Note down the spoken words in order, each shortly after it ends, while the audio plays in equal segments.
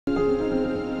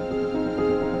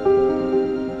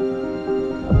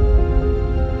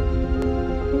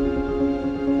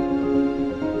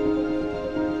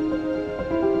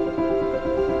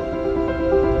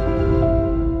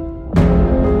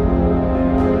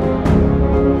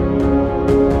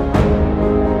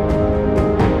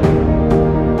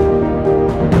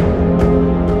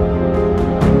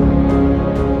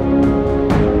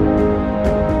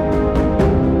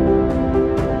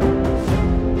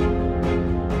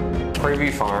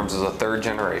PVF Farms is a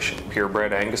third-generation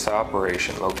purebred Angus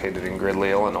operation located in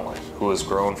Gridley, Illinois, who has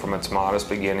grown from its modest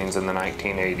beginnings in the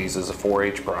 1980s as a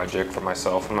 4-H project for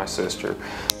myself and my sister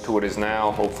to what is now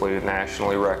hopefully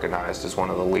nationally recognized as one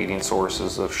of the leading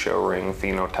sources of show ring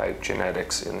phenotype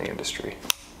genetics in the industry.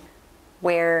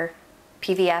 Where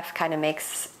PVF kind of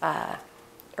makes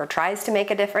or tries to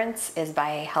make a difference is by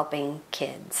helping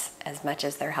kids as much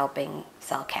as they're helping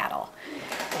sell cattle.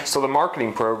 So the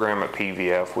marketing program at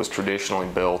PVF was traditionally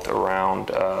built around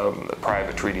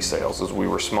private treaty sales. As we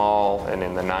were small and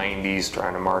in the 90s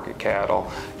trying to market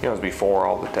cattle, it was before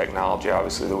all the technology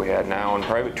obviously that we had now, and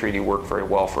private treaty worked very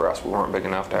well for us. We weren't big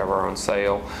enough to have our own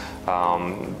sale,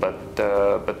 but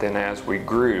then as we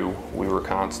grew, we were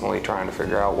constantly trying to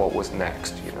figure out what was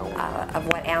next. Of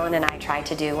what Alan and I try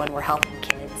to do when we're helping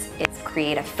kids is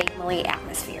create a family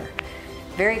atmosphere.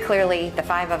 Very clearly, the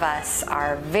 5 of us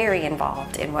are very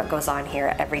involved in what goes on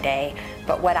here every day,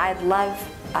 but what I'd love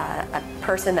a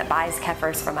person that buys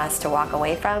Keffers from us to walk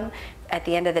away from at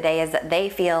the end of the day is that they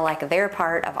feel like they're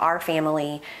part of our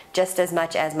family just as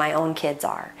much as my own kids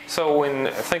are. So when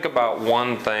I think about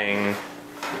one thing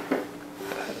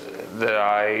that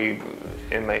I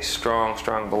am a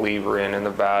strong believer in the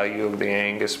value of the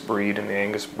Angus breed and the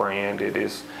Angus brand, it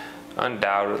is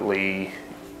undoubtedly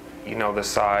the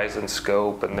size and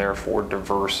scope and therefore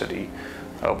diversity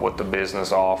of what the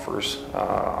business offers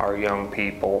our young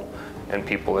people and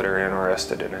people that are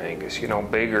interested in Angus.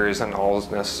 Bigger isn't always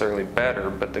necessarily better,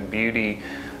 but the beauty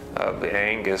of the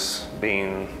Angus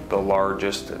being the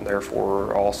largest and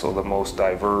therefore also the most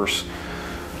diverse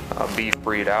beef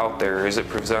breed out there is it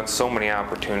presents so many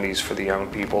opportunities for the young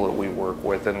people that we work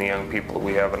with and the young people that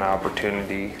we have an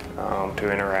opportunity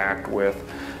to interact with.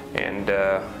 And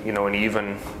and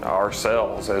even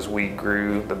ourselves as we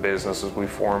grew the business, as we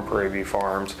formed PVF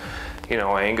Farms,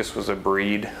 Angus was a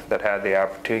breed that had the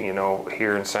opportunity.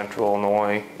 Here in Central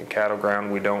Illinois, in cattle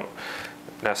ground, we don't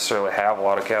necessarily have a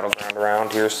lot of cattle ground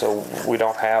around here, so we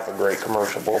don't have a great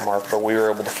commercial bull market, but we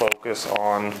were able to focus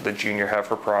on the junior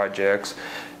heifer projects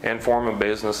and form a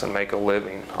business and make a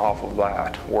living off of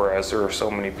that, whereas there are so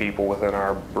many people within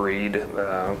our breed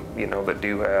that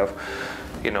do have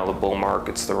the bull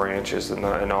markets, the ranches, and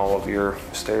all of your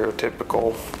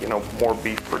stereotypical more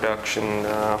beef production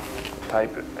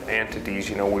type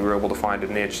entities. We were able to find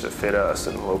a niche that fit us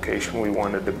and the location we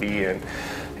wanted to be in.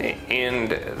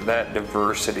 And that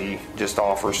diversity just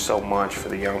offers so much for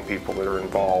the young people that are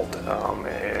involved,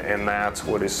 and that's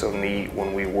what is so neat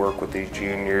when we work with these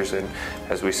juniors, and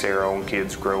as we see our own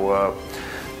kids grow up,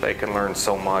 they can learn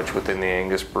so much within the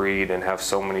Angus breed and have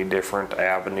so many different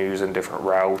avenues and different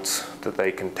routes that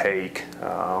they can take,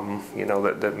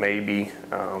 that maybe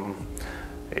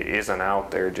isn't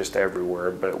out there just everywhere,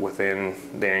 but within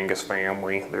the Angus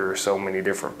family there are so many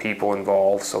different people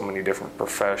involved, so many different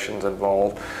professions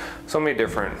involved, so many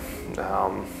different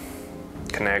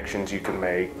connections you can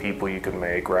make, people you can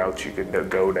make, routes you could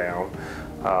go down,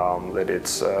 that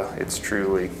it's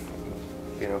truly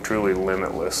truly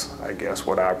limitless, I guess,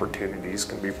 what opportunities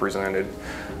can be presented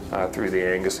through the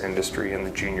Angus industry and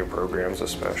the junior programs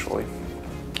especially.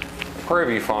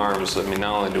 PVF Farms, not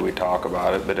only do we talk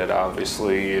about it, but it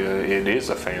obviously it is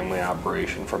a family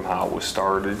operation from how it was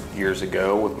started years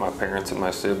ago with my parents and my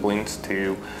siblings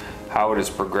to how it has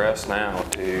progressed now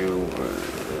to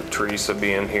Teresa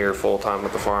being here full-time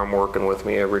at the farm working with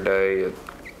me every day,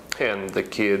 and the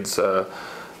kids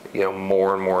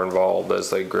more and more involved as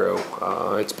they grow.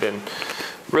 It's been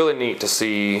really neat to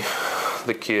see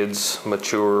the kids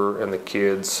mature and the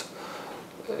kids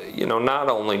not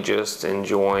only just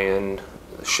enjoying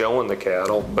showing the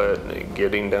cattle, but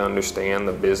getting to understand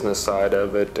the business side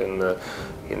of it and the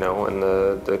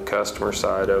the customer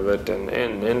side of it,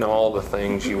 and all the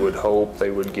things you would hope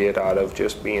they would get out of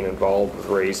just being involved with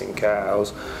raising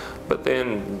cows, but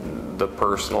then the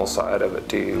personal side of it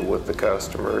too, with the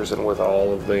customers and with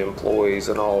all of the employees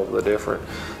and all of the different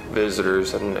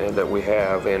visitors and that we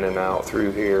have in and out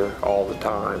through here all the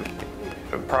time.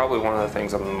 Probably one of the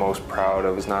things I'm the most proud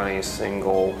of is not any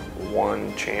single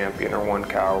one champion or one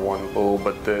cow or one bull,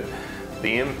 but the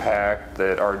impact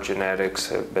that our genetics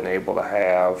have been able to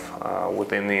have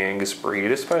within the Angus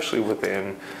breed, especially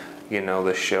within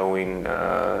the showing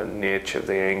niche of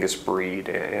the Angus breed,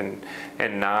 and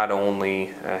not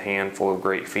only a handful of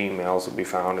great females that be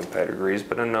found in pedigrees,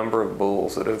 but a number of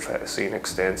bulls that have seen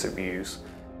extensive use.